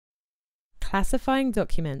Classifying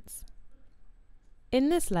documents. In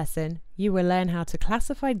this lesson, you will learn how to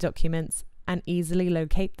classify documents and easily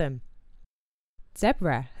locate them.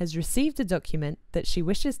 Deborah has received a document that she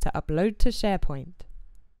wishes to upload to SharePoint.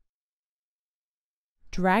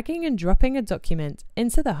 Dragging and dropping a document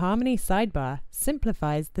into the Harmony sidebar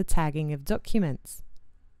simplifies the tagging of documents.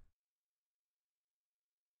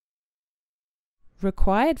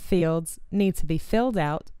 Required fields need to be filled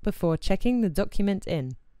out before checking the document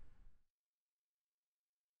in.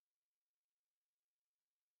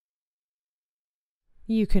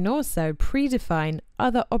 You can also predefine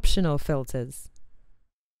other optional filters.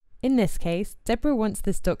 In this case, Deborah wants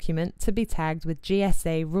this document to be tagged with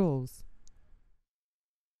GSA rules.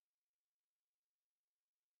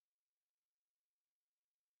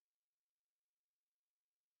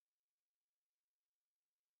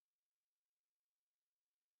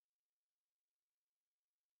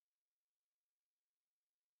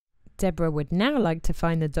 Deborah would now like to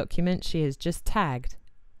find the document she has just tagged.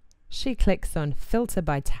 She clicks on Filter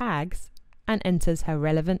by Tags and enters her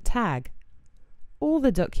relevant tag. All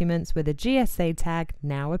the documents with a GSA tag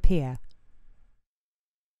now appear.